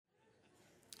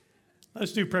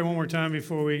Let's pray one more time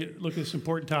before we look at this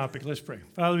important topic. Let's pray.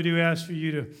 Father, we do ask for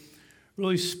you to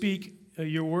really speak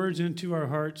your words into our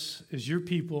hearts as your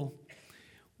people.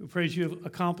 We pray that you have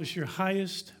accomplished your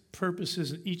highest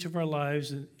purposes in each of our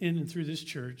lives and in and through this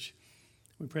church.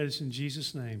 We pray this in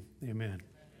Jesus' name. Amen.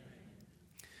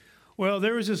 Well,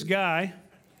 there was this guy,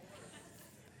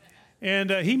 and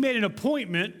he made an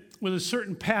appointment with a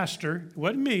certain pastor. It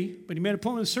wasn't me, but he made an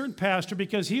appointment with a certain pastor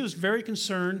because he was very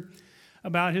concerned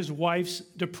about his wife's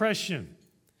depression.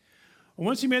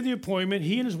 Once he made the appointment,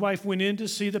 he and his wife went in to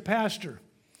see the pastor.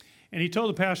 And he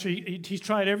told the pastor he's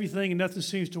tried everything and nothing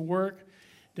seems to work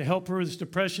to help her with this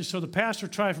depression. So the pastor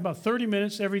tried for about 30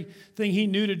 minutes, everything he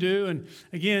knew to do. And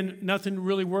again, nothing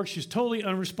really worked. She's totally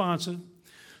unresponsive.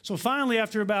 So finally,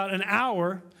 after about an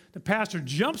hour, the pastor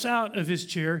jumps out of his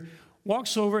chair,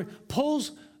 walks over,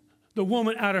 pulls the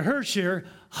woman out of her chair,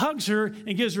 hugs her,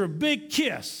 and gives her a big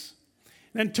kiss.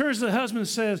 Then turns to the husband and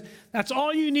says, "That's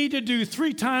all you need to do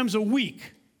 3 times a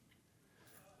week."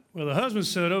 Well, the husband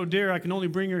said, "Oh dear, I can only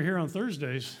bring her here on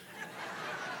Thursdays."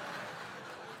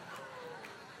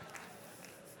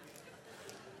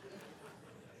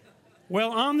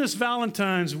 Well, on this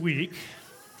Valentine's week,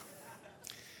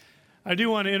 I do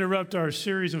want to interrupt our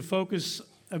series and focus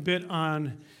a bit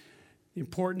on the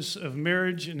importance of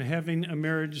marriage and having a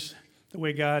marriage the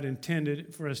way God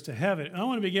intended for us to have it. I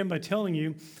want to begin by telling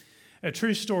you a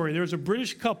true story. There was a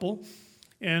British couple,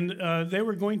 and they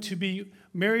were going to be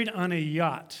married on a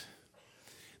yacht.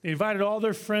 They invited all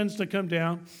their friends to come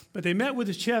down, but they met with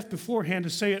the chef beforehand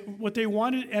to say what they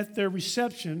wanted at their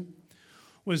reception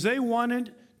was they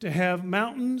wanted to have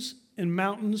mountains and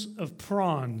mountains of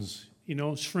prawns,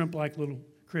 shrimp-like little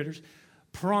critters,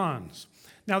 prawns.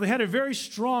 Now, they had a very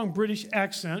strong British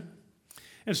accent,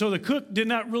 and so the cook did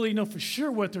not really know for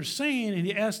sure what they're saying, and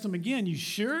he asked them again, "You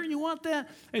sure you want that?"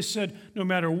 They said, "No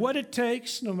matter what it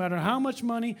takes, no matter how much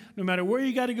money, no matter where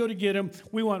you got to go to get them,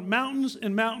 we want mountains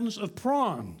and mountains of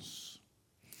prawns."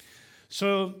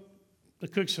 So the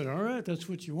cook said, "All right, that's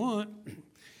what you want."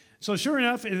 So sure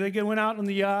enough, they went out on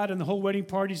the yacht, and the whole wedding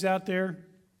party's out there,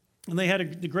 and they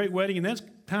had the great wedding, and then it's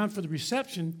time for the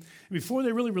reception. Before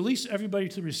they really released everybody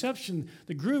to the reception,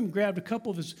 the groom grabbed a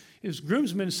couple of his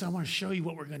groomsmen and said, "I want to show you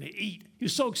what we're going to eat." He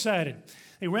was so excited.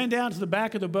 They ran down to the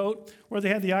back of the boat where they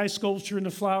had the ice sculpture and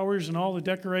the flowers and all the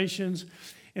decorations.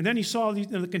 And then he saw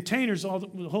the containers,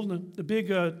 holding the big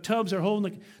tubs that are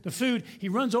holding the food. He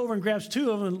runs over and grabs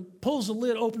 2 of them and pulls the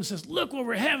lid open and says, "Look what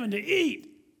we're having to eat."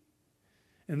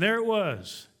 And there it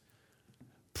was.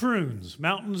 Prunes,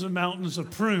 mountains and mountains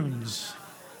of prunes.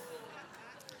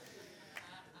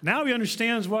 Now he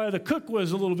understands why the cook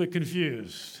was a little bit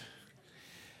confused.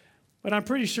 But I'm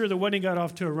pretty sure the wedding got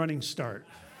off to a running start.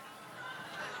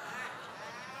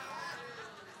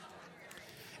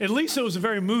 At least it was a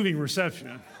very moving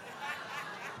reception.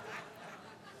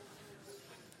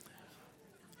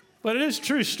 But it is a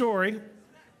true story.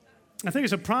 I think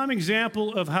it's a prime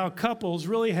example of how couples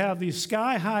really have these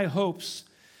sky-high hopes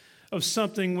of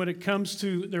something when it comes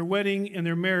to their wedding and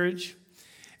their marriage.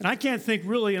 And I can't think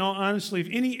really, in all honesty, of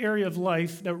any area of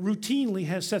life that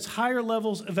routinely sets higher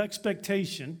levels of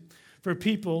expectation for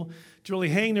people to really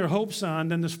hang their hopes on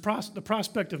than the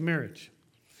prospect of marriage.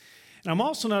 And I'm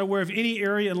also not aware of any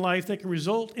area in life that can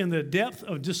result in the depth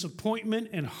of disappointment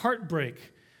and heartbreak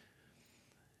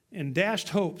and dashed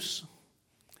hopes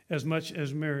as much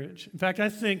as marriage. In fact, I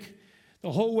think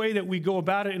the whole way that we go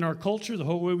about it in our culture, the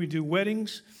whole way we do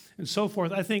weddings and so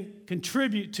forth, I think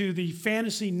contribute to the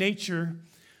fantasy nature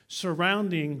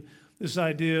surrounding this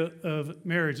idea of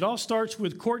marriage. It all starts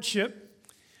with courtship.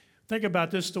 Think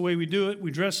about this, the way we do it. We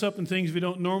dress up in things we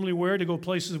don't normally wear to go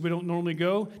places we don't normally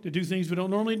go, to do things we don't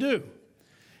normally do.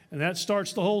 And that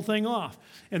starts the whole thing off.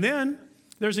 And then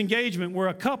there's engagement where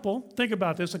a couple, think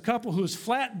about this, a couple who's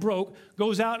flat broke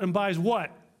goes out and buys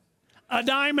what? A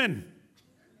diamond.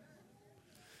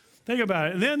 Think about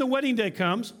it. And then the wedding day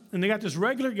comes, and they got this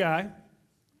regular guy.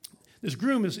 This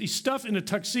groom he's stuffed in a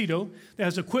tuxedo that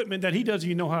has equipment that he doesn't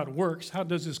even know how it works. How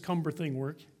does this cumber thing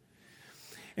work?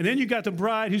 And then you got the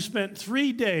bride who spent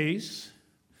 3 days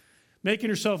making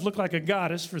herself look like a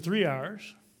goddess for 3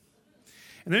 hours.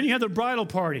 And then you have the bridal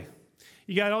party.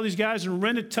 You got all these guys in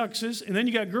rented tuxes, and then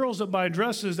you got girls that buy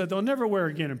dresses that they'll never wear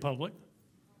again in public.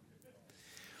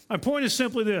 My point is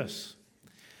simply this,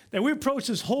 that we approach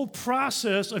this whole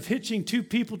process of hitching 2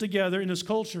 people together in this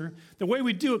culture, the way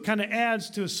we do it kind of adds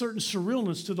to a certain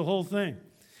surrealness to the whole thing.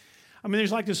 I mean,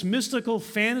 there's like this mystical,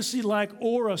 fantasy-like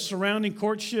aura surrounding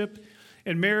courtship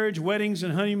and marriage, weddings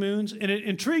and honeymoons, and it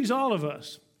intrigues all of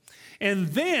us. And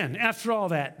then, after all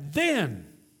that, a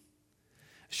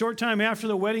short time after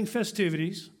the wedding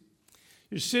festivities,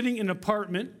 you're sitting in an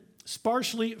apartment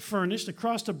sparsely furnished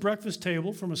across the breakfast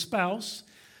table from a spouse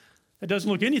that doesn't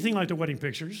look anything like the wedding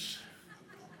pictures,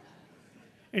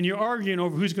 and you're arguing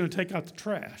over who's going to take out the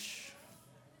trash.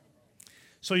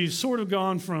 So you've sort of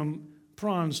gone from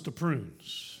prawns to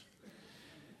prunes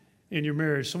in your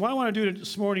marriage. So what I want to do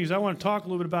this morning is I want to talk a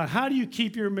little bit about how do you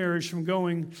keep your marriage from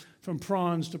going from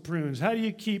prawns to prunes? How do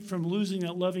you keep from losing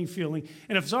that loving feeling?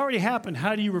 And if it's already happened,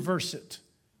 how do you reverse it?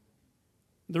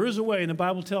 There is a way, and the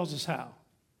Bible tells us how.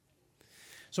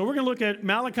 So we're going to look at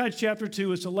Malachi chapter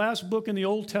 2. It's the last book in the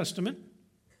Old Testament.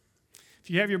 If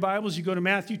you have your Bibles, you go to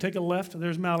Matthew, take a left, and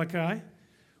there's Malachi.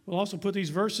 We'll also put these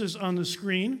verses on the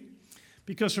screen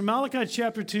because from Malachi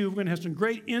chapter 2, we're going to have some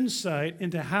great insight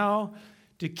into how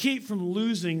to keep from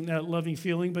losing that loving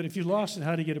feeling, but if you lost it,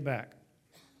 how to get it back.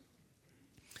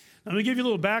 Now, let me give you a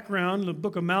little background in the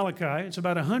book of Malachi. It's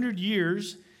about 100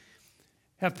 years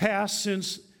have passed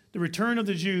since the return of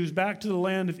the Jews back to the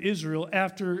land of Israel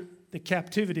after the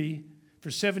captivity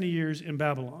for 70 years in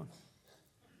Babylon.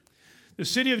 The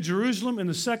city of Jerusalem and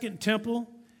the second temple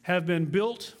have been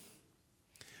built,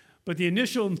 but the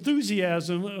initial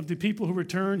enthusiasm of the people who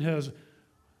returned has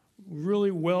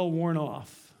really well worn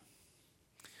off.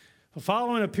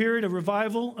 Following a period of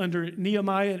revival under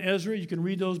Nehemiah and Ezra, you can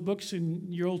read those books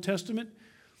in your Old Testament.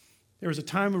 There was a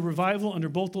time of revival under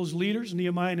both those leaders,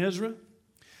 Nehemiah and Ezra.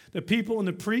 The people and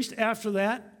the priest after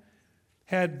that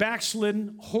had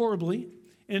backslidden horribly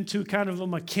into kind of a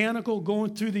mechanical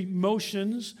going through the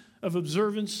motions of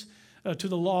observance to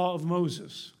the law of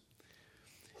Moses.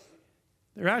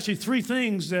 There are actually three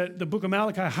things that the book of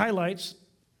Malachi highlights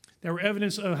that were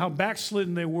evidence of how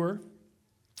backslidden they were.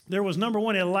 There was, number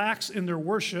one, a lax in their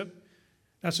worship.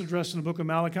 That's addressed in the book of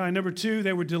Malachi. Number two,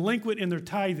 they were delinquent in their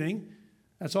tithing.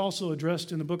 That's also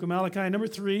addressed in the book of Malachi. Number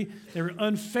three, they were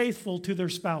unfaithful to their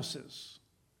spouses.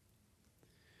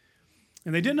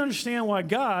 And they didn't understand why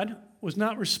God was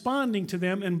not responding to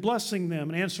them and blessing them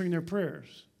and answering their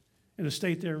prayers in the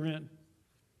state they're in.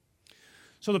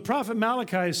 So the prophet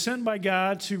Malachi is sent by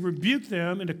God to rebuke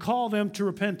them and to call them to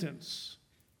repentance.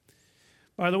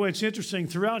 By the way, it's interesting.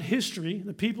 Throughout history,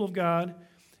 the people of God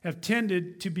have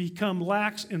tended to become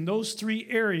lax in those three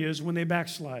areas when they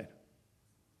backslide.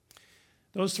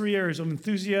 Those three areas of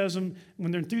enthusiasm,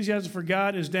 when their enthusiasm for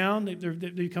God is down, they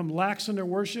become lax in their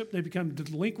worship, they become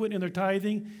delinquent in their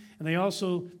tithing, and they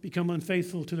also become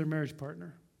unfaithful to their marriage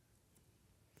partner.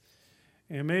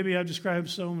 And maybe I've described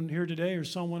someone here today or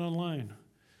someone online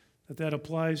that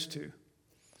applies to.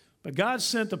 But God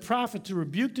sent the prophet to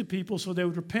rebuke the people so they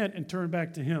would repent and turn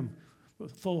back to him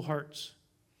with full hearts.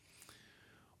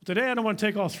 Today, I don't want to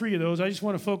take all three of those. I just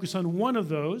want to focus on one of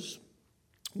those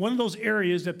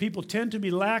areas that people tend to be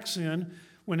lax in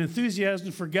when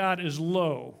enthusiasm for God is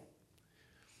low.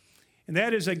 And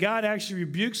that is that God actually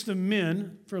rebukes the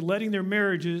men for letting their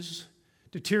marriages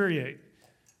deteriorate,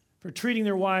 for treating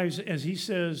their wives, as he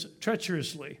says,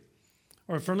 treacherously,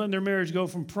 or for letting their marriage go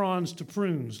from prawns to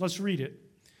prunes. Let's read it.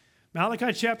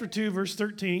 Malachi chapter 2, verse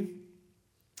 13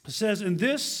 says, "And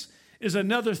this is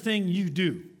another thing you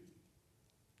do,"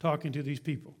 talking to these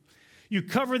people. "You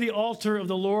cover the altar of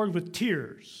the Lord with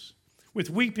tears, with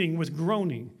weeping, with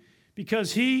groaning,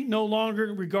 because he no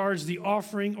longer regards the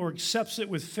offering or accepts it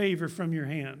with favor from your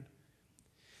hand.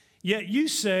 Yet you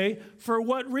say, for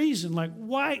what reason?" Like,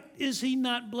 why is he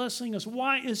not blessing us?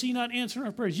 Why is he not answering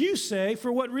our prayers? You say,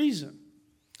 for what reason?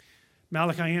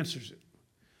 Malachi answers it.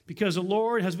 "Because the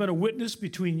Lord has been a witness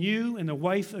between you and the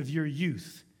wife of your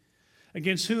youth,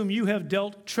 against whom you have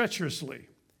dealt treacherously,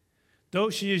 though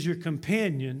she is your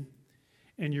companion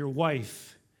and your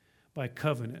wife by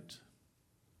covenant."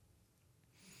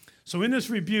 So in this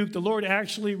rebuke, the Lord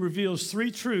actually reveals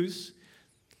three truths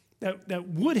that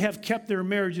would have kept their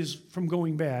marriages from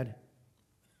going bad.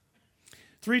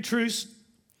 Three truths.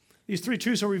 These three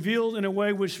truths are revealed in a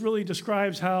way which really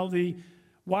describes how the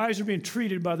wives are being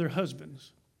treated by their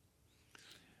husbands.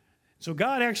 So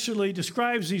God actually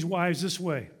describes these wives this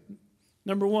way.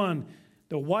 Number one,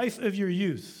 the wife of your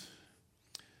youth.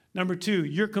 Number two,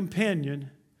 your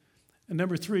companion. And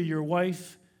number three, your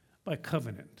wife by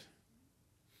covenant.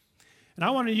 And I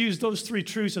want to use those three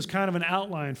truths as kind of an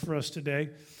outline for us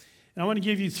today. And I want to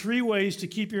give you three ways to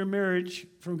keep your marriage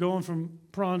from going from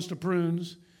prawns to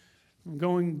prunes, from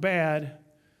going bad,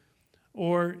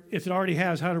 or if it already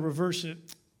has, how to reverse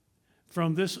it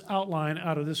from this outline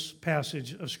out of this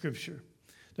passage of Scripture.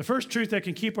 The first truth that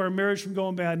can keep our marriage from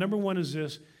going bad, number one, is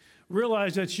this: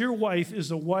 realize that your wife is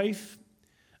the wife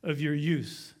of your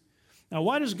youth. Now,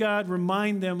 why does God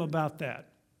remind them about that?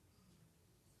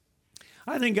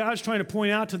 I think God's trying to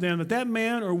point out to them that that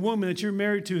man or woman that you're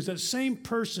married to is that same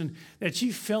person that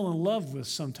you fell in love with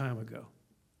some time ago.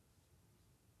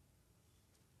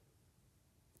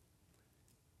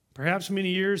 Perhaps many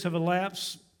years have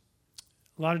elapsed.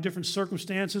 A lot of different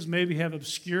circumstances maybe have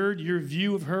obscured your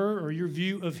view of her or your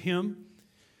view of him.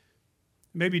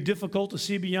 It may be difficult to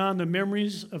see beyond the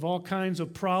memories of all kinds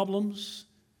of problems.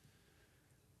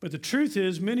 But the truth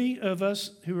is, many of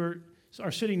us who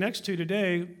are sitting next to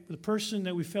today, the person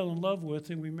that we fell in love with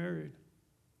and we married.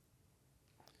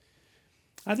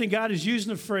 I think God is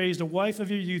using the phrase, the wife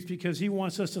of your youth, because he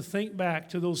wants us to think back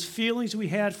to those feelings we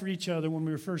had for each other when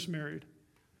we were first married.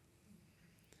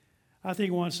 I think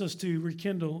he wants us to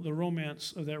rekindle the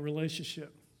romance of that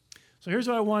relationship. So here's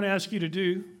what I want to ask you to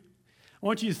do. I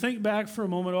want you to think back for a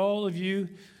moment, all of you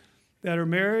that are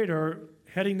married or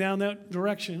heading down that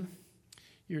direction.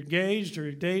 You're engaged or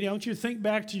you're dating. I want you to think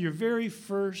back to your very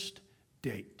first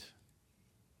date.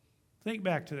 Think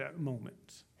back to that moment.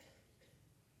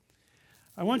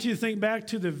 I want you to think back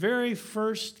to the very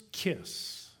first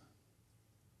kiss.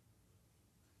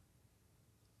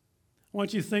 I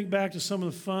want you to think back to some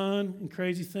of the fun and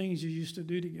crazy things you used to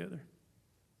do together.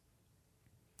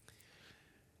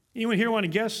 Anyone here want to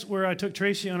guess where I took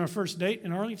Tracy on our first date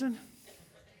in Arlington?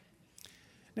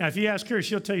 Now, if you ask her,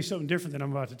 she'll tell you something different than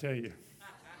I'm about to tell you.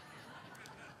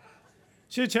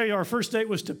 She'll tell you our first date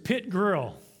was to Pit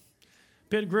Grill.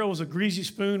 Pit Grill was a greasy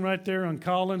spoon right there on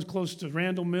Collins, close to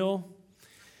Randall Mill.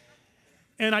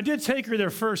 And I did take her there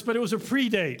first, but it was a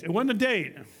pre-date. It wasn't a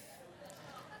date.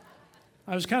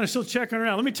 I was kind of still checking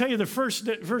around. Let me tell you the first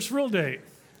real date.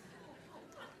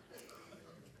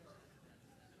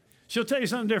 She'll tell you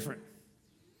something different.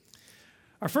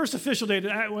 Our first official date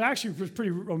actually was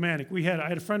pretty romantic. I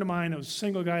had a friend of mine that was a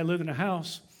single guy, lived in a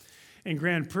house in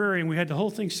Grand Prairie, and we had the whole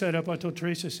thing set up. I told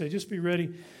Tracy, I said, just be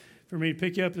ready for me to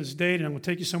pick you up this date, and I'm going to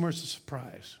take you somewhere as a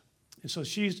surprise. And so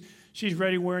she's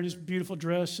ready wearing this beautiful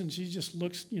dress, and she just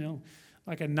looks,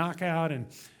 like a knockout. And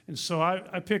so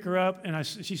I pick her up, and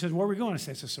she says, where are we going? I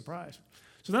said, it's a surprise.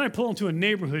 So then I pull into a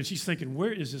neighborhood, and she's thinking,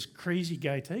 where is this crazy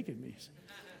guy taking me?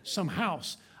 Some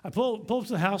house. I pull up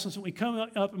to the house, and so we come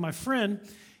up, and my friend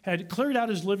had cleared out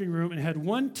his living room and had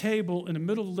one table in the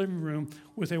middle of the living room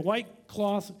with a white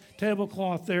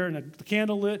tablecloth there and a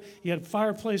candle lit. He had a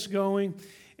fireplace going.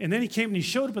 And then he came and he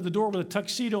showed up at the door with a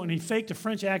tuxedo, and he faked a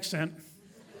French accent.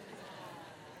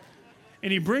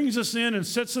 And he brings us in and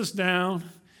sits us down.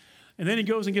 And then he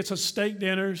goes and gets us steak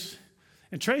dinners.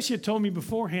 And Tracy had told me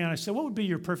beforehand, I said, what would be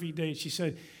your perfect date? She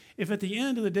said, if at the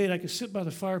end of the date I could sit by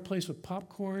the fireplace with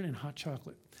popcorn and hot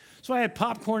chocolate. So I had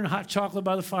popcorn and hot chocolate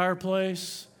by the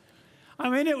fireplace. I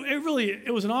mean,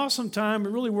 it was an awesome time. It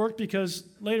really worked because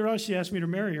later on she asked me to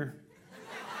marry her.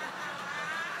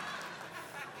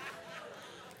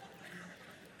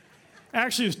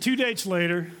 Actually, it was 2 dates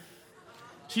later.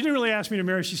 She didn't really ask me to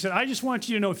marry. She said, I just want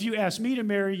you to know if you ask me to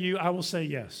marry you, I will say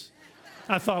yes.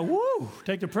 I thought, woo,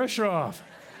 take the pressure off.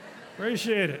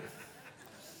 Appreciate it.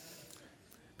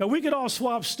 But we could all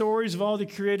swap stories of all the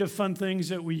creative, fun things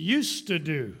that we used to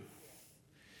do.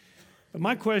 But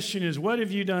my question is, what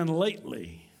have you done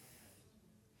lately?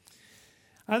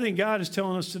 I think God is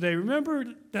telling us today, remember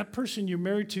that person you're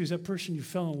married to is that person you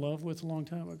fell in love with a long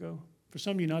time ago. For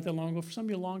some of you, not that long ago. For some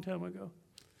of you, a long time ago.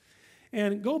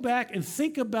 And go back and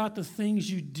think about the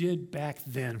things you did back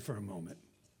then for a moment.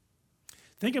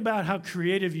 Think about how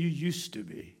creative you used to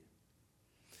be.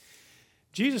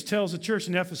 Jesus tells the church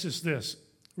in Ephesus this.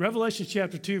 Revelation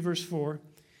chapter 2, verse 4.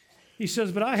 He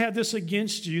says, but I have this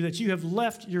against you, that you have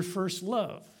left your first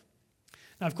love.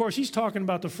 Now, of course, he's talking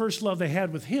about the first love they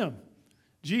had with him,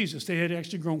 Jesus. They had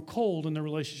actually grown cold in their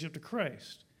relationship to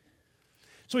Christ.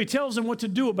 So he tells them what to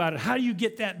do about it. How do you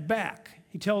get that back?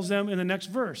 He tells them in the next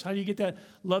verse, how do you get that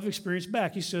love experience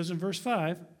back? He says in verse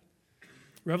 5,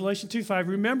 Revelation 2:5,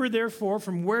 remember therefore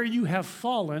from where you have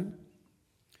fallen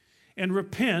and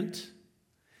repent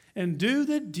and do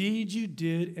the deeds you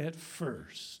did at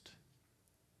first.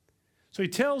 So he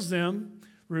tells them,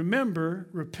 remember,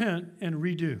 repent, and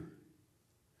redo.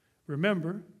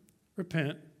 Remember,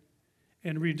 repent,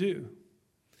 and redo.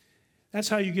 That's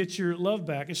how you get your love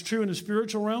back. It's true in the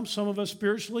spiritual realm. Some of us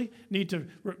spiritually need to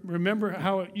remember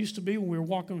how it used to be when we were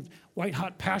walking with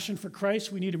white-hot passion for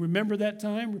Christ. We need to remember that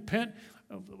time, repent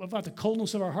about the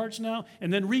coldness of our hearts now,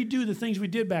 and then redo the things we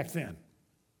did back then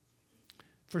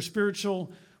for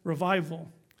spiritual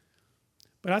revival.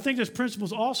 But I think this principle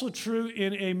is also true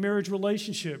in a marriage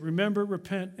relationship. Remember,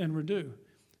 repent, and redo.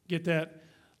 Get that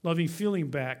loving feeling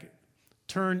back.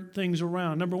 Turn things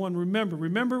around. Number one, remember.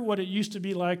 Remember what it used to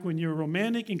be like when you were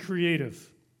romantic and creative.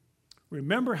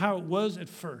 Remember how it was at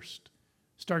first.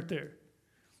 Start there.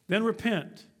 Then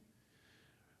repent.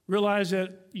 Realize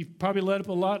that you've probably let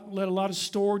a lot of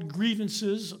stored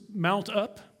grievances mount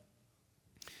up,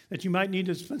 that you might need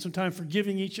to spend some time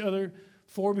forgiving each other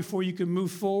before you can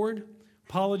move forward.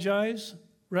 Apologize,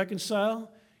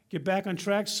 reconcile, get back on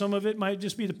track. Some of it might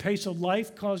just be the pace of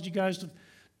life caused you guys to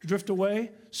drift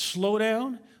away. Slow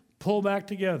down, pull back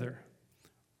together,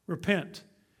 repent,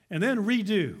 and then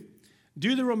redo.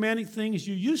 Do the romantic things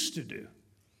you used to do,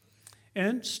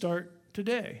 and start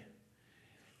today.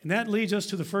 And that leads us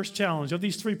to the first challenge. Of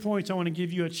these 3 points, I want to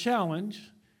give you a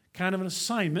challenge, kind of an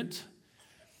assignment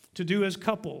to do as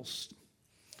couples.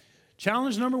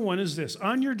 Challenge number 1 is this.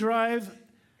 On your drive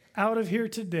out of here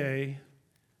today,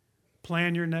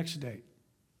 plan your next date.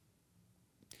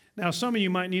 Now, some of you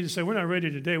might need to say, we're not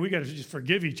ready today. We got to just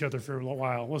forgive each other for a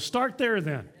while. Well, start there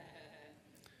then.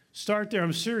 Start there.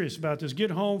 I'm serious about this.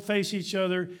 Get home, face each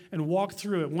other, and walk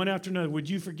through it one after another. Would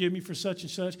you forgive me for such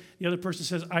and such? The other person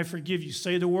says, I forgive you.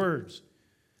 Say the words.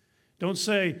 Don't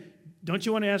say, don't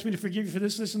you want to ask me to forgive you for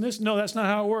this, this, and this? No, that's not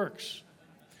how it works.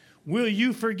 Will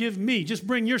you forgive me? Just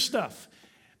bring your stuff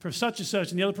for such and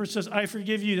such. And the other person says, I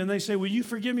forgive you. Then they say, will you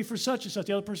forgive me for such and such?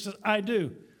 The other person says, I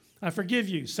do. I forgive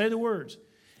you. Say the words.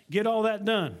 Get all that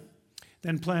done.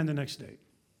 Then plan the next date.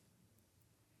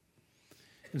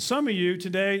 And some of you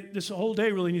today, this whole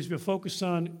day really needs to be focused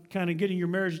on kind of getting your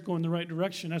marriage going in the right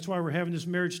direction. That's why we're having this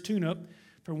marriage tune-up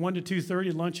from 1 to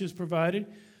 2:30. Lunch is provided.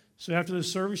 So after the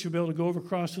service, you'll be able to go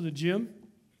across to the gym,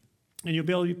 and you'll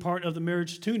be able to be part of the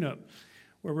marriage tune-up,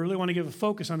 where we really want to give a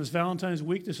focus on this Valentine's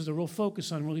week. This is a real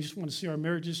focus on, we just want to see our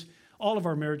marriages, all of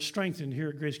our marriage strengthened here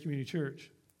at Grace Community Church.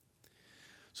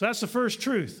 So that's the first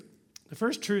truth. The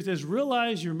first truth is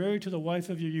realize you're married to the wife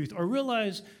of your youth, or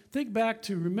think back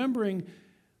to remembering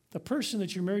the person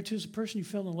that you're married to is the person you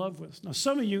fell in love with. Now,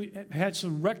 some of you had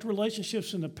some wrecked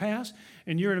relationships in the past,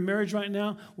 and you're in a marriage right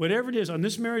now. Whatever it is, on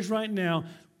this marriage right now,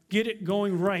 get it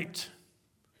going right.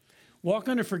 Walk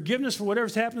under forgiveness for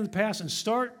whatever's happened in the past and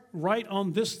start right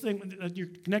on this thing that you're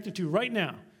connected to right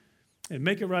now and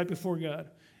make it right before God.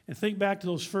 And think back to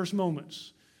those first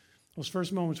moments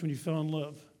when you fell in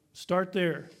love. Start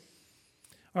there.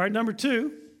 All right, number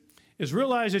 2 is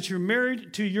realize that you're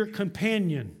married to your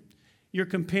companion. Your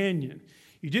companion.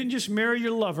 You didn't just marry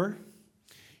your lover.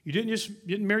 You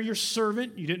didn't marry your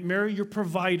servant. You didn't marry your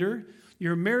provider.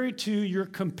 You're married to your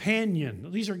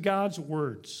companion. These are God's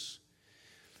words.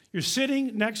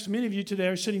 Many of you today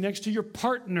are sitting next to your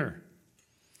partner.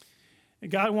 And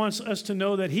God wants us to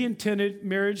know that He intended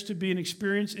marriage to be an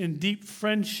experience in deep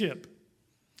friendship.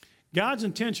 God's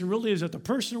intention really is that the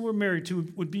person we're married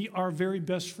to would be our very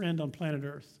best friend on planet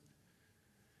Earth.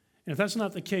 And if that's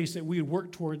not the case, that we would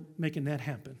work toward making that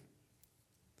happen.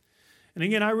 And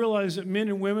again, I realize that men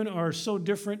and women are so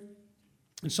different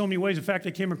in so many ways. In fact,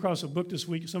 I came across a book this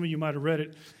week. Some of you might have read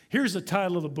it. Here's the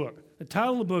title of the book. The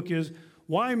title of the book is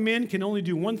Why Men Can Only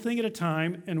Do One Thing at a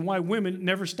Time and Why Women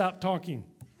Never Stop Talking.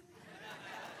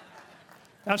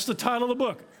 That's the title of the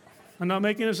book. I'm not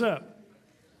making this up.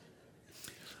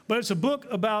 But it's a book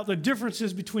about the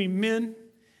differences between men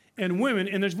and women.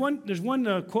 And there's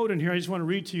one quote in here I just want to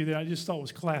read to you that I just thought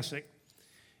was classic.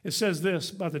 It says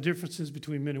this about the differences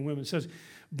between men and women. It says,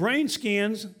 brain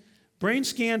scan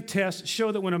tests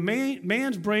show that when a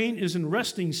man's brain is in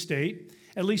resting state,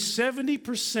 at least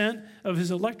 70% of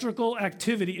his electrical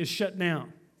activity is shut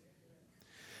down.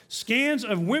 Scans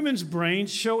of women's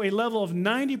brains show a level of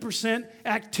 90%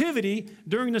 activity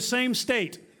during the same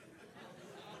state,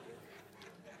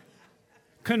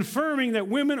 confirming that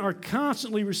women are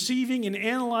constantly receiving and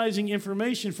analyzing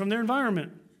information from their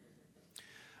environment.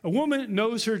 A woman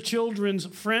knows her children's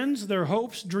friends, their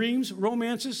hopes, dreams,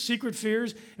 romances, secret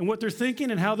fears, and what they're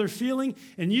thinking and how they're feeling,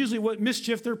 and usually what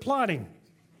mischief they're plotting.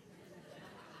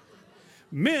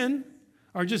 Men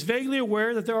are just vaguely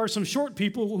aware that there are some short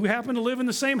people who happen to live in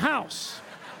the same house.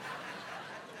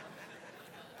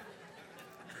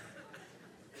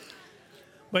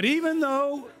 But even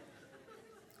though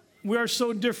we are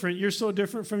so different, you're so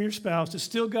different from your spouse, it's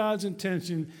still God's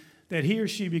intention that he or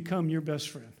she become your best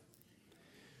friend.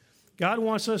 God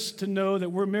wants us to know that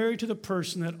we're married to the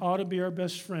person that ought to be our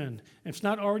best friend. If it's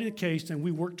not already the case, then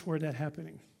we work toward that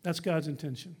happening. That's God's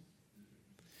intention.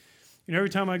 You know, every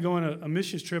time I go on a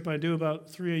missions trip, I do about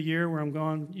 3 a year where I'm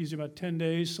gone usually about 10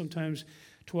 days, sometimes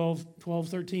 12,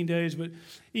 13 days. But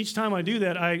each time I do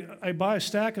that, I buy a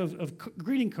stack of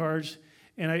greeting cards,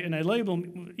 and I label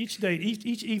them each day.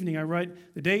 Each evening, I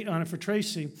write the date on it for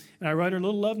Tracy, and I write her a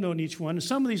little love note in each one. And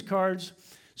some of these cards,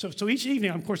 so each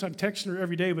evening, of course, I'm texting her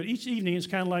every day, but each evening it's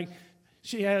kind of like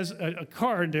she has a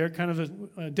card there, kind of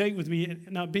a date with me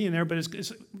not being there, but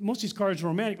most of these cards are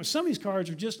romantic, but some of these cards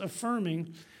are just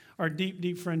affirming our deep,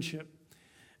 deep friendship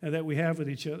that we have with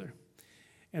each other.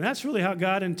 And that's really how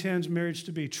God intends marriage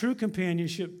to be. True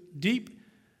companionship, deep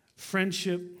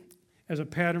friendship as a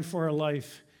pattern for our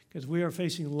life, because we are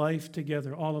facing life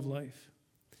together, all of life.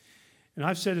 And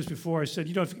I've said this before. I said,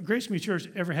 if Grace Community Church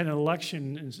ever had an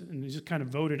election and they just kind of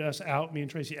voted us out, me and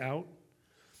Tracy out,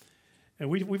 and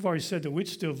we've already said that we'd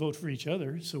still vote for each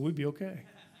other, so we'd be okay.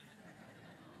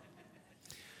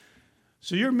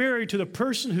 So you're married to the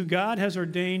person who God has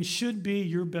ordained should be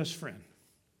your best friend.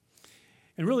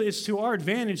 And really, it's to our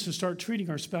advantage to start treating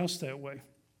our spouse that way.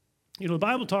 The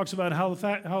Bible talks about how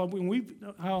when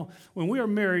we are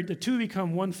married, the two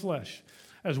become one flesh.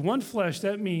 As one flesh,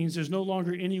 that means there's no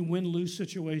longer any win-lose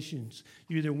situations.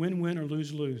 You either win-win or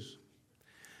lose-lose.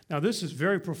 Now, this is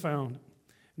very profound.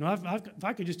 If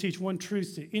I could just teach one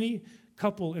truth to any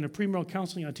couple in a premarital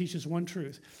counseling, I'd teach this one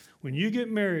truth. When you get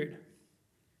married,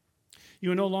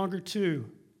 you are no longer two.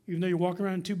 Even though you're walking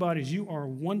around in two bodies, you are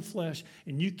one flesh,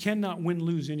 and you cannot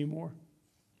win-lose anymore.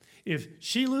 If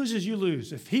she loses, you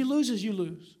lose. If he loses, you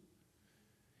lose.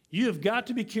 You have got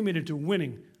to be committed to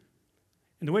winning.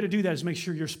 And the way to do that is make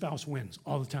sure your spouse wins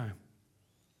all the time.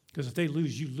 Because if they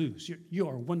lose, you lose. You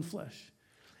are one flesh.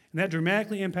 And that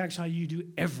dramatically impacts how you do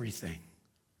everything.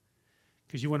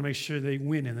 Because you want to make sure they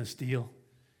win in this deal.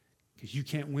 Because you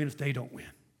can't win if they don't win.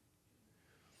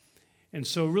 And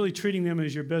so really treating them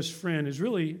as your best friend is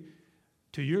really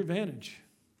to your advantage.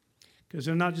 Because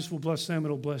it not just will bless them,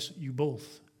 it'll bless you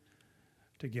both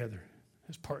together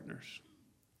as partners.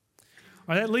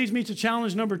 All right, that leads me to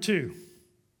challenge number 2.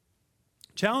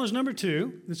 Challenge number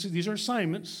 2, these are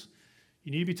assignments.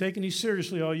 You need to be taking these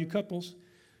seriously, all you couples.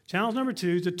 Challenge number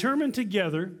 2 is determine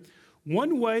together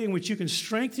one way in which you can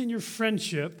strengthen your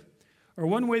friendship or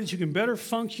one way that you can better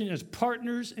function as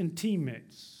partners and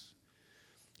teammates.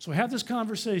 So have this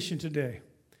conversation today.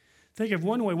 Think of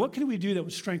one way. What can we do that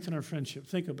would strengthen our friendship?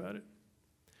 Think about it.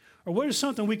 Or what is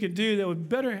something we could do that would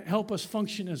better help us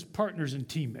function as partners and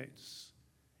teammates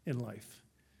in life?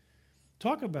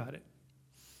 Talk about it,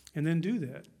 and then do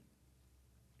that.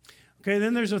 Okay,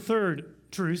 then there's a third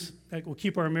truth that will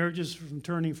keep our marriages from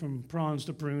turning from prawns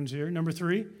to prunes here. Number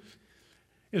 3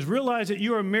 is realize that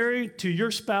you are married to your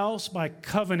spouse by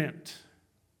covenant.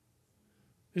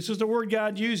 This is the word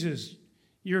God uses.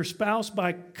 Your spouse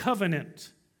by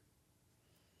covenant.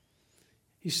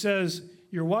 He says,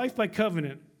 your wife by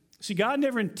covenant. See, God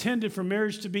never intended for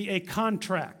marriage to be a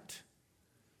contract.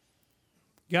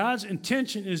 God's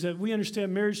intention is that we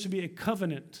understand marriage to be a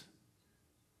covenant.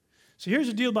 So here's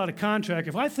the deal about a contract.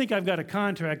 If I think I've got a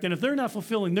contract, then if they're not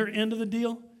fulfilling their end of the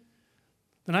deal,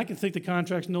 then I can think the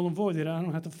contract's null and void, that I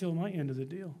don't have to fulfill my end of the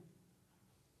deal.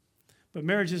 But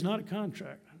marriage is not a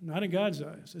contract, not in God's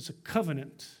eyes. It's a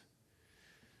covenant.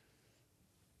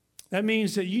 That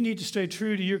means that you need to stay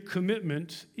true to your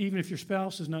commitment, even if your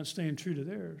spouse is not staying true to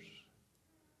theirs.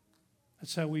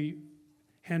 That's how we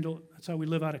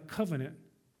live out a covenant.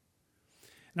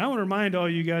 And I want to remind all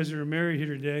you guys that are married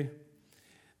here today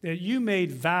that you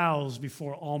made vows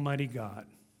before Almighty God.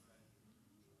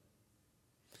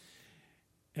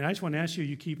 And I just want to ask you, are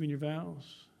you keeping your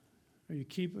vows? Are you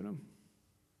keeping them?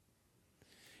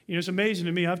 It's amazing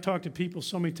to me. I've talked to people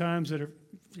so many times that are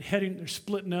they're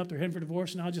splitting up, they're heading for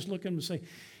divorce, and I'll just look at them and say,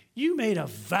 you made a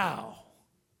vow.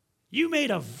 You made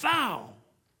a vow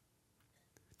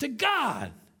to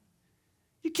God.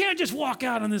 You can't just walk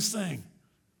out on this thing.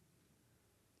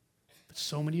 But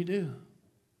so many do.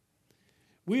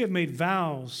 We have made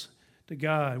vows to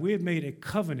God. We have made a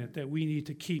covenant that we need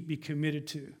to keep, be committed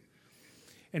to.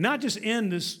 And not just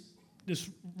end this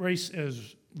race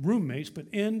as roommates, but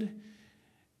end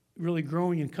really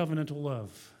growing in covenantal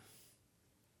love.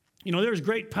 There's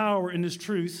great power in this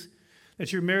truth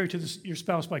that you're married to your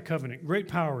spouse by covenant. Great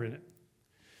power in it.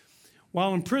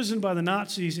 While imprisoned by the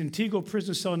Nazis in Tegel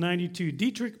Prison Cell 92,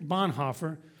 Dietrich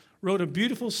Bonhoeffer wrote a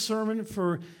beautiful sermon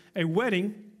for a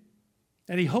wedding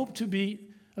that he hoped to be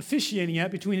officiating at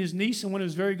between his niece and one of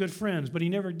his very good friends, but he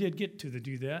never did get to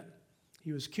do that.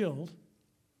 He was killed.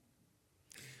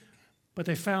 But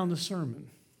they found the sermon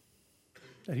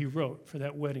that he wrote for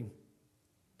that wedding.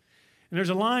 And there's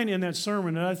a line in that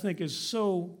sermon that I think is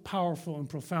so powerful and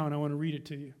profound. I want to read it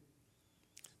to you.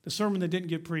 The sermon that didn't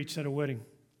get preached at a wedding.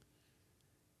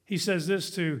 He was going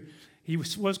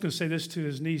to say this to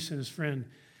his niece and his friend.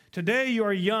 Today you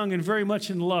are young and very much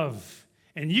in love,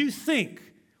 and you think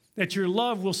that your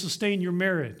love will sustain your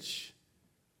marriage.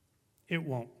 It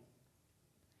won't.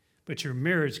 But your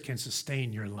marriage can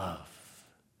sustain your love.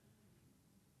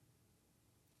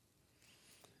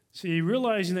 See,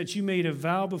 realizing that you made a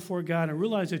vow before God and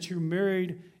realize that you're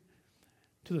married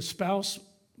to the spouse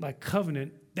by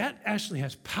covenant, that actually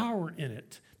has power in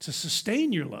it to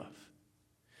sustain your love.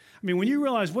 I mean, when you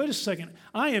realize, wait a second,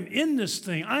 I am in this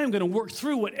thing. I am going to work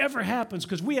through whatever happens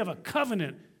because we have a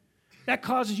covenant. That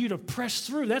causes you to press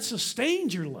through. That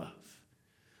sustains your love.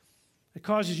 It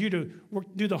causes you to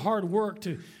do the hard work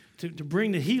to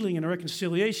bring the healing and the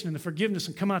reconciliation and the forgiveness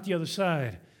and come out the other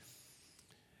side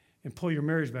and pull your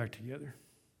marriage back together.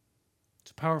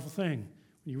 It's a powerful thing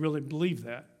when you really believe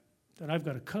that I've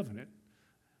got a covenant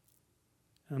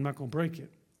and I'm not going to break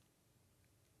it.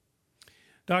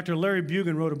 Dr. Larry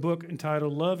Bugan wrote a book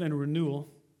entitled Love and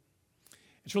Renewal.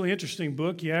 It's a really interesting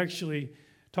book. He actually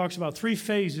talks about 3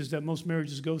 phases that most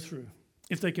marriages go through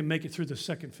if they can make it through the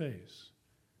second phase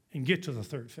and get to the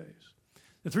third phase.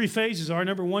 The 3 phases are,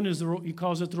 number 1 is he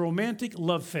calls it the romantic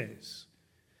love phase.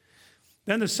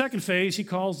 Then the second phase he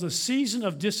calls the season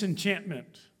of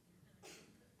disenchantment.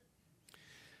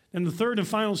 And the third and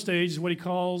final stage is what he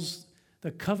calls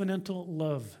the covenantal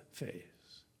love phase.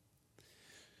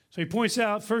 So he points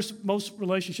out, first, most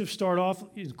relationships start off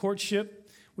in courtship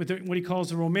with what he calls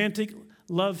the romantic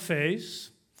love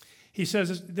phase. He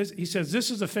says this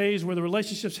is a phase where the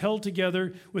relationship's held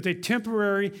together with a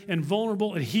temporary and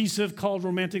vulnerable adhesive called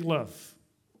romantic love.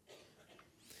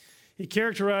 He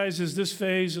characterizes this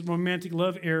phase of romantic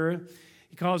love era.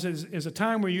 He calls it as a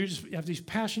time where you just have these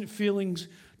passionate feelings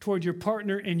toward your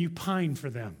partner and you pine for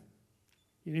them.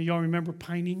 You know, y'all remember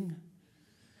pining?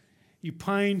 You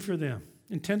pine for them.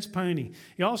 Intense pining.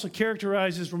 He also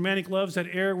characterizes romantic love as that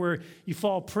era where you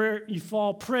fall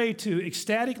prey to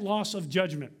ecstatic loss of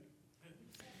judgment.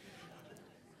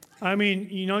 I mean,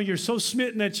 you know, you're so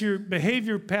smitten that your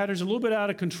behavior pattern's a little bit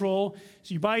out of control,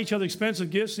 so you buy each other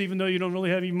expensive gifts even though you don't really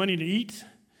have any money to eat.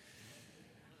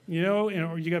 You know,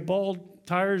 or you got bald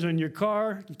tires on your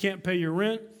car, you can't pay your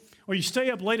rent, or you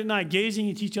stay up late at night gazing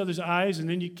into each other's eyes and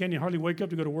then you can't hardly wake up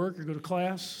to go to work or go to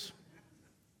class.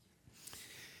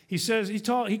 He says, he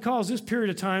calls this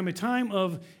period of time a time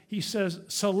of, he says,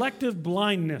 selective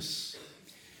blindness.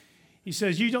 He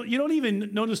says, you don't even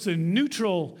notice the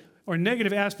neutral or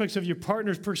negative aspects of your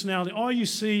partner's personality. All you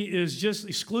see is just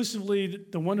exclusively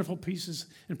the wonderful pieces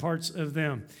and parts of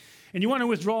them. And you want to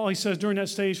withdraw, he says, during that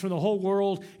stage from the whole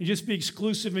world and just be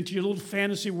exclusive into your little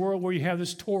fantasy world where you have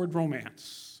this torrid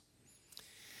romance.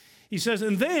 He says,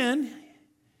 and then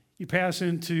you pass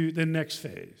into the next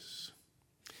phase.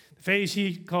 Phase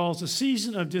he calls the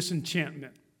season of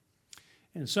disenchantment.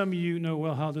 And some of you know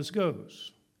well how this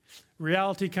goes.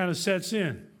 Reality kind of sets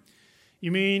in.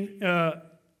 You mean,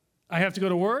 I have to go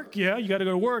to work? Yeah, you got to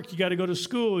go to work. You got to go to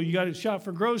school. You got to shop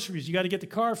for groceries. You got to get the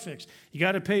car fixed. You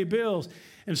got to pay bills.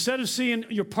 Instead of seeing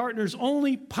your partner's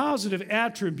only positive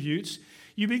attributes,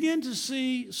 you begin to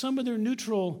see some of their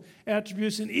neutral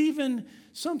attributes and even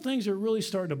some things that are really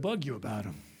starting to bug you about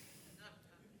them.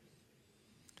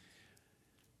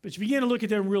 But you begin to look at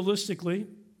them realistically.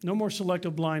 No more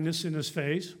selective blindness in this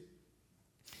phase.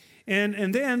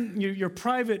 And then your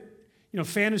private,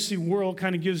 fantasy world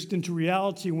kind of gives into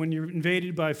reality when you're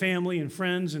invaded by family and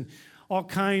friends and all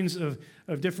kinds of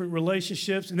different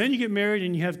relationships. And then you get married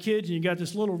and you have kids and you got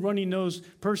this little runny-nosed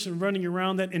person running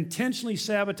around that intentionally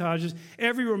sabotages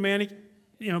every romantic,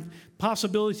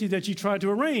 possibility that you try to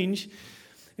arrange.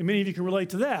 And many of you can relate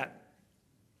to that.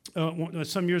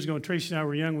 Some years ago, when Tracy and I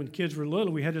were young, when the kids were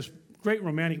little, we had this great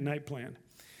romantic night planned.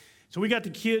 So we got the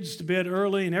kids to bed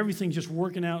early, and everything's just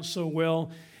working out so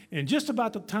well. And just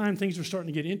about the time things were starting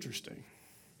to get interesting,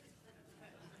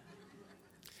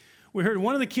 we heard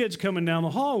one of the kids coming down the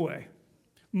hallway,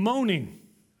 moaning.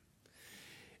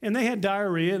 And they had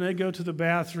diarrhea, and they go to the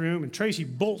bathroom, and Tracy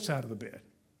bolts out of the bed.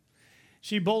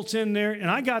 She bolts in there, and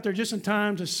I got there just in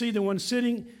time to see the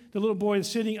little boy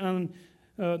sitting on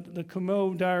the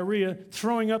commode diarrhea,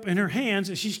 throwing up in her hands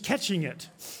as she's catching it.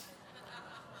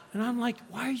 And I'm like,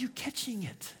 why are you catching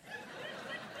it?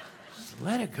 Just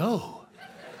let it go.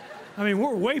 I mean,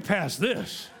 we're way past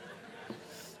this.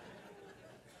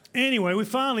 Anyway, we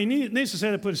finally, needless to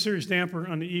say, to put a serious damper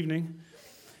on the evening.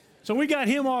 So we got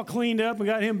him all cleaned up, we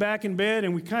got him back in bed,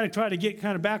 and we kind of tried to get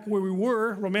kind of back where we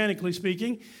were, romantically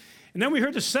speaking. And then we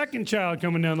heard the second child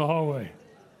coming down the hallway.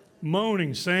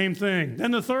 Moaning, same thing.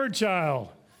 Then the third child,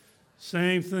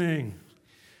 same thing.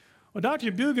 Well,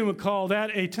 Dr. Bugan would call that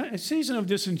a season of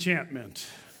disenchantment.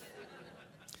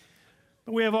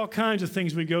 But we have all kinds of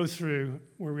things we go through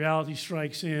where reality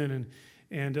strikes in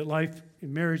and life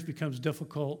in marriage becomes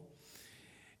difficult.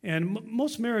 And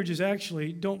most marriages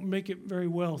actually don't make it very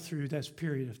well through that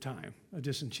period of time of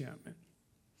disenchantment.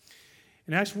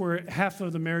 And that's where half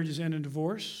of the marriages end in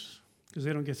divorce because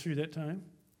they don't get through that time.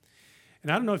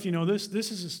 And I don't know if you know this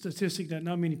is a statistic that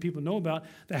not many people know about.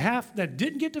 The half that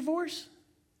didn't get divorced,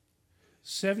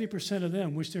 70% of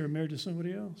them wish they were married to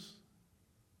somebody else.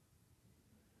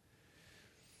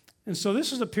 And so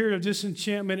this is a period of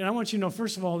disenchantment. And I want you to know,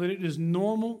 first of all, that it is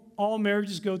normal. All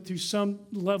marriages go through some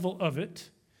level of it.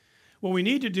 What we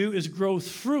need to do is grow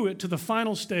through it to the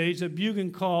final stage that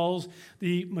Bugen calls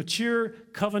the mature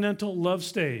covenantal love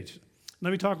stage. Let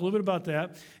me talk a little bit about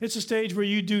that. It's a stage where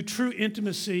you do true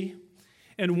intimacy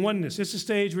and oneness. It's a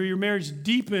stage where your marriage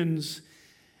deepens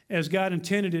as God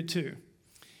intended it to.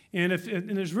 And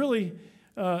there's really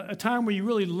a time where you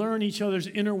really learn each other's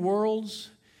inner worlds.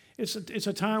 It's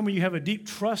a time where you have a deep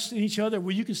trust in each other,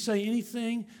 where you can say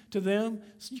anything to them.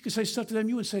 You can say stuff to them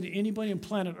you wouldn't say to anybody on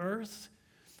planet Earth.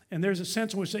 And there's a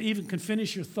sense in which they even can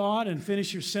finish your thought and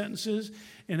finish your sentences,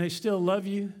 and they still love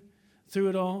you through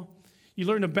it all. You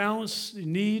learn to balance the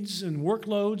needs and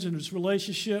workloads in this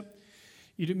relationship.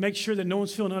 You make sure that no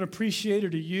one's feeling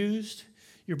unappreciated or used.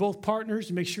 You're both partners.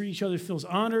 You make sure each other feels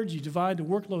honored. You divide the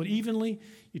workload evenly.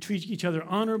 You treat each other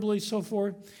honorably, so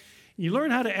forth. You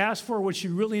learn how to ask for what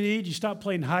you really need. You stop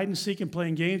playing hide and seek and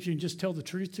playing games. You just tell the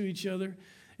truth to each other.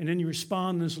 And then you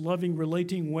respond in this loving,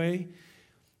 relating way.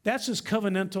 That's this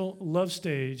covenantal love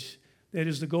stage that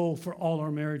is the goal for all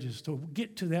our marriages, to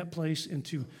get to that place and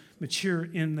to mature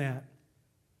in that.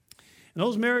 And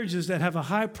those marriages that have a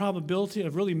high probability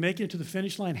of really making it to the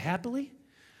finish line happily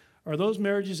are those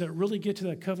marriages that really get to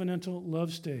that covenantal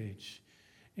love stage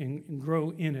and grow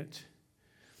in it.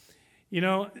 You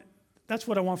know, that's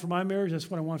what I want for my marriage. That's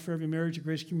what I want for every marriage at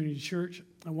Grace Community Church.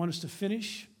 I want us to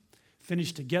finish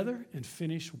together, and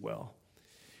finish well.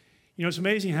 You know, it's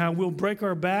amazing how we'll break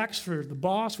our backs for the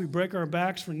boss, we break our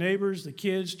backs for neighbors, the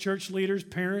kids, church leaders,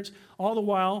 parents, all the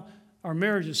while our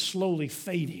marriage is slowly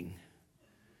fading.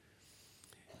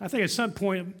 I think at some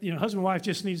point, you know, husband and wife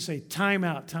just need to say, time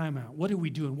out, time out. What are we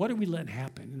doing? What are we letting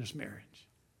happen in this marriage?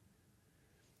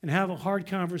 And have a hard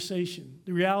conversation.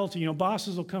 The reality, you know,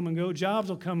 bosses will come and go, jobs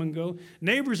will come and go,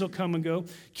 neighbors will come and go,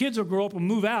 kids will grow up and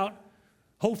move out,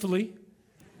 hopefully,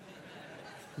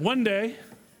 one day.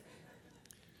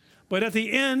 But at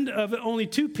the end of it, only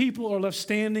two people are left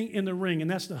standing in the ring, and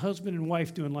that's the husband and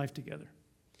wife doing life together.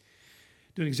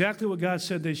 Doing exactly what God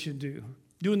said they should do.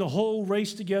 Doing the whole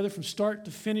race together from start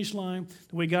to finish line,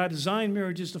 the way God designed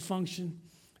marriages to function,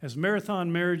 as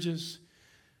marathon marriages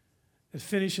that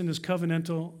finish in this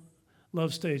covenantal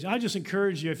love stage. I just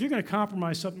encourage you, if you're going to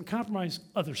compromise something, compromise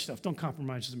other stuff. Don't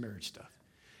compromise the marriage stuff.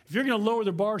 If you're going to lower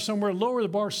the bar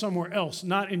somewhere else,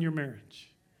 not in your marriage.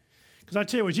 Because I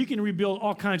tell you what, you can rebuild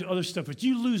all kinds of other stuff, but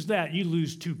you lose that, you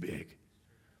lose too big.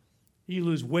 You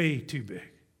lose way too big.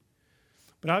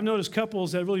 But I've noticed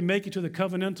couples that really make it to the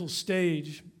covenantal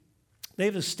stage,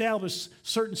 they've established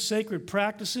certain sacred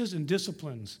practices and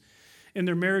disciplines in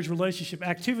their marriage relationship,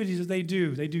 activities that they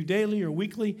do. They do daily or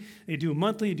weekly, they do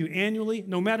monthly, they do annually.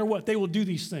 No matter what, they will do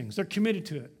these things. They're committed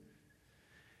to it.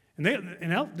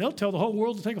 And they'll tell the whole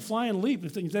world to take a flying leap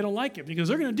if they don't like it, because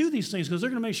they're going to do these things, because they're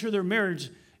going to make sure their marriage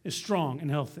is strong and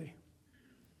healthy.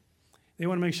 They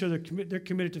want to make sure they're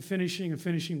committed to finishing and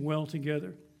finishing well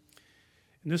together.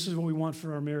 And this is what we want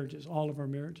for our marriages, all of our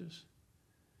marriages.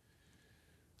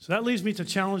 So that leads me to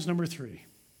challenge number 3.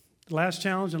 The last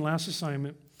challenge and last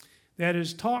assignment. That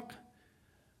is, talk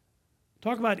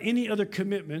about any other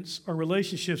commitments or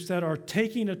relationships that are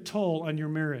taking a toll on your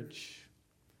marriage,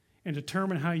 and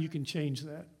determine how you can change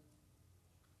that.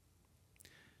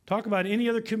 Talk about any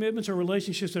other commitments or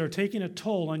relationships that are taking a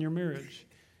toll on your marriage,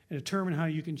 and determine how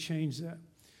you can change that.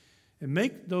 And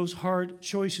make those hard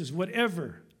choices,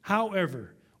 whatever,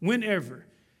 however, whenever.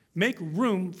 Make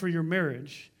room for your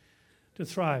marriage to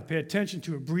thrive. Pay attention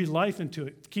to it. Breathe life into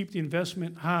it. Keep the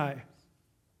investment high.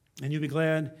 And you'll be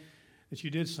glad that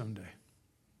you did someday.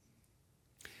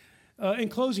 In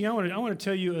closing, I want to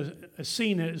tell you a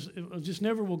scene that just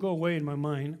never will go away in my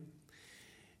mind.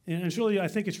 And I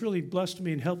think it's really blessed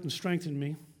me and helped and strengthened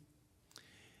me.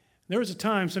 There was a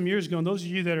time some years ago, and those of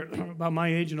you that are about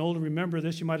my age and older remember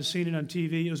this, you might have seen it on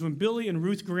TV. It was when Billy and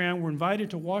Ruth Graham were invited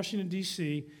to Washington,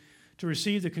 D.C. to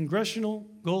receive the Congressional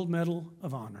Gold Medal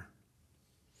of Honor.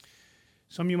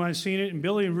 Some of you might have seen it, and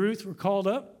Billy and Ruth were called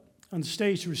up on the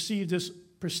stage to receive this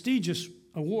prestigious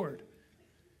award.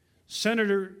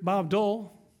 Senator Bob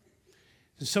Dole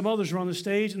and some others were on the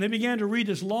stage, and they began to read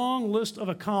this long list of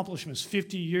accomplishments,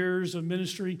 50 years of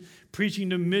ministry, preaching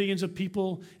to millions of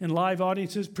people in live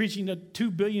audiences, preaching to 2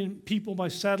 billion people by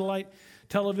satellite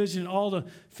television, all the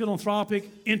philanthropic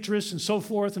interests and so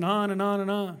forth, and on and on and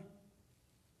on.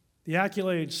 The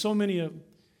accolades, so many of them.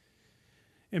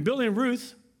 And Billy and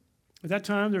Ruth, at that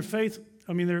time, their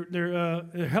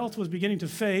health was beginning to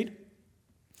fade.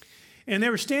 And they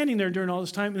were standing there during all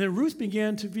this time, and then Ruth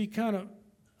began to be kind of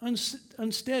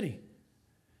unsteady.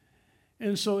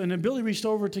 And then Billy reached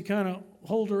over to kind of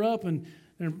hold her up, and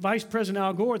And Vice President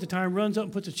Al Gore at the time runs up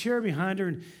and puts a chair behind her,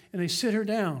 and they sit her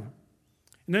down.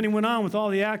 And then he went on with all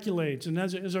the accolades. And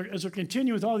as I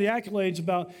continue with all the accolades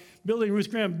about Billy and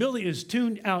Ruth Graham, Billy has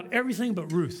tuned out everything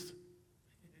but Ruth.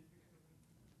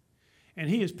 And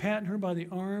he is patting her by the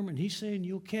arm, and he's saying,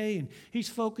 "You okay?" And he's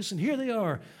focused, and here they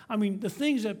are. I mean, the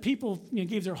things that people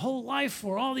gave their whole life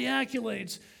for, all the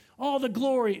accolades, all the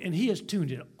glory, and he has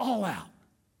tuned it all out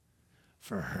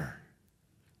for her.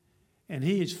 And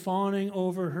he is fawning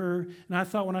over her. And I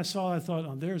thought, when I saw it, I thought,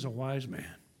 oh, there's a wise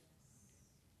man.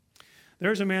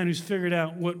 There's a man who's figured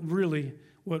out what really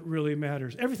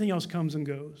matters. Everything else comes and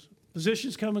goes.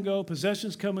 Positions come and go,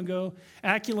 possessions come and go,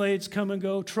 accolades come and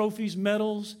go, trophies,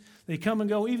 medals, they come and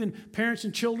go. Even parents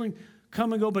and children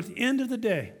come and go. But at the end of the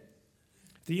day,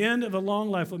 at the end of a long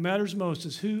life, what matters most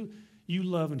is who you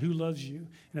love and who loves you.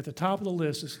 And at the top of the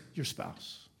list is your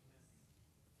spouse.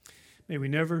 May we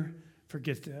never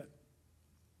forget that.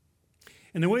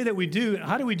 And the way that we do,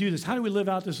 how do we do this? How do we live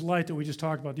out this light that we just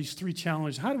talked about, these three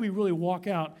challenges? How do we really walk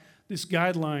out this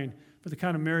guideline for the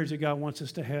kind of marriage that God wants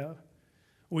us to have?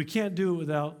 Well, we can't do it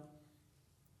without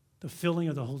the filling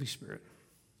of the Holy Spirit.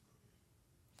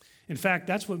 In fact,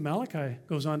 that's what Malachi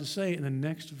goes on to say in the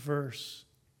next verse.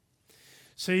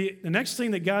 See, the next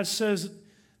thing that God says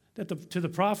to the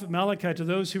prophet Malachi, to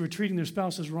those who were treating their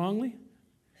spouses wrongly,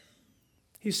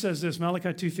 he says this,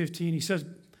 Malachi 2:15, he says,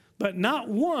 "But not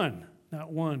one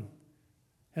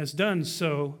has done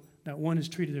so, not one has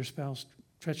treated their spouse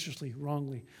treacherously,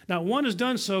 wrongly. Not one has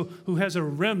done so who has a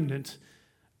remnant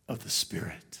of the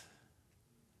Spirit."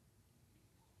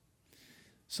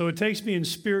 So it takes being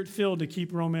Spirit-filled to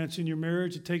keep romance in your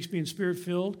marriage. It takes being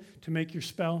Spirit-filled to make your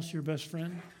spouse your best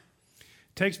friend.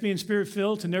 It takes being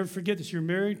Spirit-filled to never forget that you're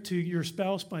married to your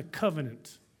spouse by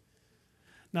covenant,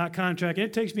 not contract. And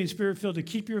it takes being Spirit-filled to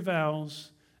keep your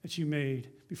vows that you made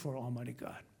before Almighty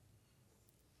God.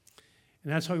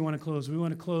 And that's how we want to close. We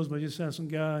want to close by just asking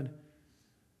God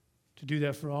to do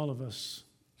that for all of us,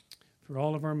 for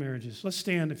all of our marriages. Let's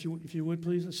stand, if you would,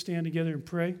 please. Let's stand together and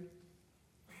pray.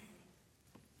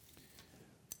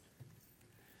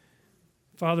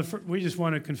 Father, we just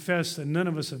want to confess that none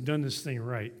of us have done this thing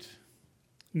right.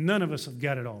 None of us have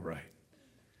got it all right.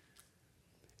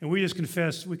 And we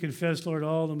confess, Lord,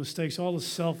 all the mistakes, all the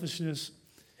selfishness,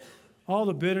 all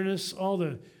the bitterness, all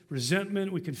the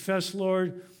resentment. We confess,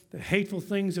 Lord, the hateful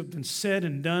things that have been said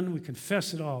and done. We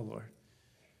confess it all, Lord.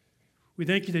 We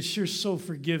thank you that you're so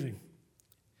forgiving.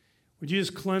 Would you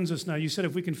just cleanse us now? You said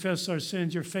if we confess our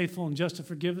sins, you're faithful and just to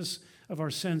forgive us of our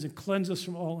sins and cleanse us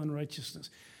from all unrighteousness.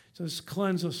 So just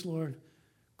cleanse us, Lord.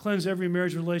 Cleanse every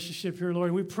marriage relationship here, Lord.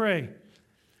 And we pray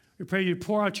you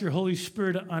pour out your Holy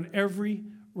Spirit on every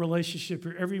relationship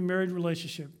here, every married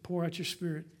relationship. Pour out your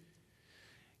Spirit.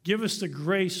 Give us the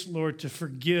grace, Lord, to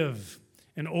forgive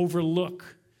and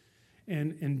overlook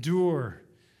and endure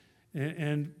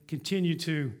and continue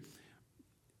to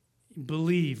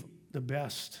believe the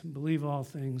best, believe all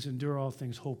things, endure all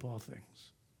things, hope all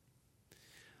things.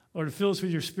 Lord, fill us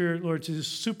with your Spirit, Lord, to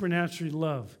just supernaturally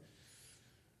love,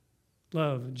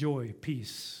 joy,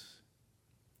 peace.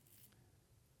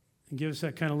 And give us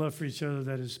that kind of love for each other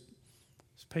that is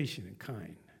patient and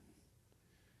kind.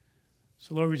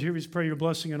 So, Lord, we just pray your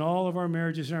blessing on all of our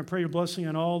marriages, and I pray your blessing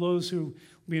on all those who will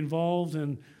be involved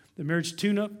in the marriage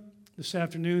tune-up this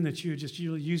afternoon, that you just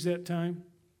use that time.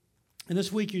 And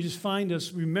this week, you just find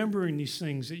us remembering these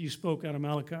things that you spoke out of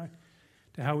Malachi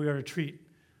to how we are to treat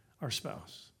our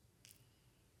spouse.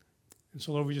 And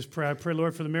so, Lord, we just pray. I pray,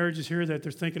 Lord, for the marriages here that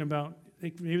they're thinking about.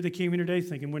 Maybe they came in today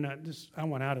thinking, I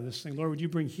want out of this thing. Lord, would you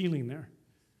bring healing there?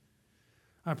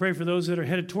 I pray for those that are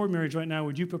headed toward marriage right now,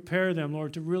 would you prepare them,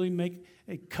 Lord, to really make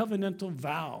a covenantal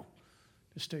vow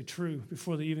to stay true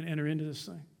before they even enter into this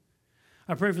thing.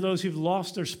 I pray for those who've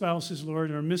lost their spouses, Lord,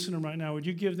 and are missing them right now. Would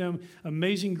you give them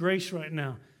amazing grace right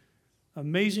now?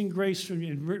 Amazing grace from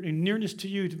you and nearness to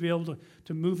you to be able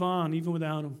to move on even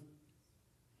without them.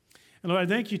 And Lord, I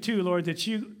thank you too, Lord, that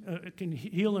you can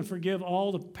heal and forgive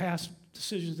all the past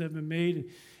decisions that have been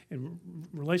made and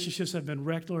relationships that have been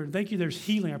wrecked, Lord. And thank you there's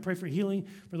healing. I pray for healing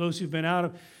for those who've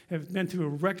have been through a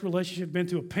wrecked relationship, been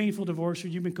through a painful divorce, or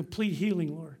you've been complete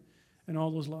healing, Lord, in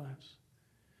all those lives.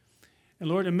 And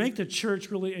Lord, and make the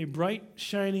church really a bright,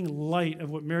 shining light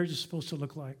of what marriage is supposed to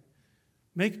look like.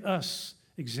 Make us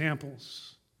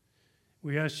examples.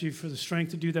 We ask you for the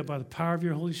strength to do that by the power of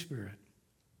your Holy Spirit.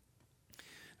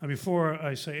 Now, before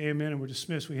I say amen and we're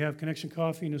dismissed, we have Connection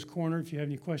Coffee in this corner if you have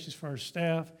any questions for our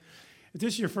staff. If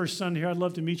this is your first Sunday here, I'd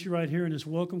love to meet you right here in this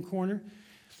welcome corner.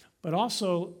 But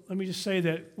also, let me just say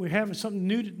that we're having something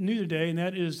new today, and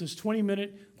that is this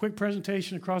 20-minute quick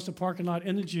presentation across the parking lot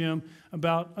in the gym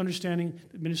about understanding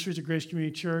the ministries of Grace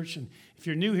Community Church. And if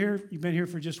you're new here, you've been here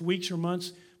for just weeks or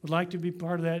months, would like to be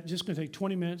part of that, it's just going to take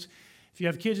 20 minutes. If you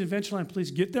have kids in Ventureline, please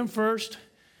get them first,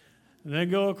 and then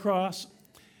go across.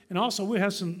 And also, we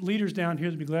have some leaders down here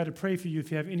that would be glad to pray for you if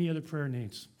you have any other prayer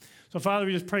needs. So, Father,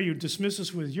 we just pray you dismiss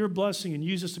us with your blessing and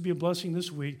use us to be a blessing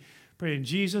this week. Pray in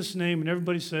Jesus' name, and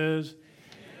everybody says,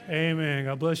 Amen.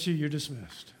 God bless you. You're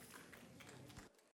dismissed.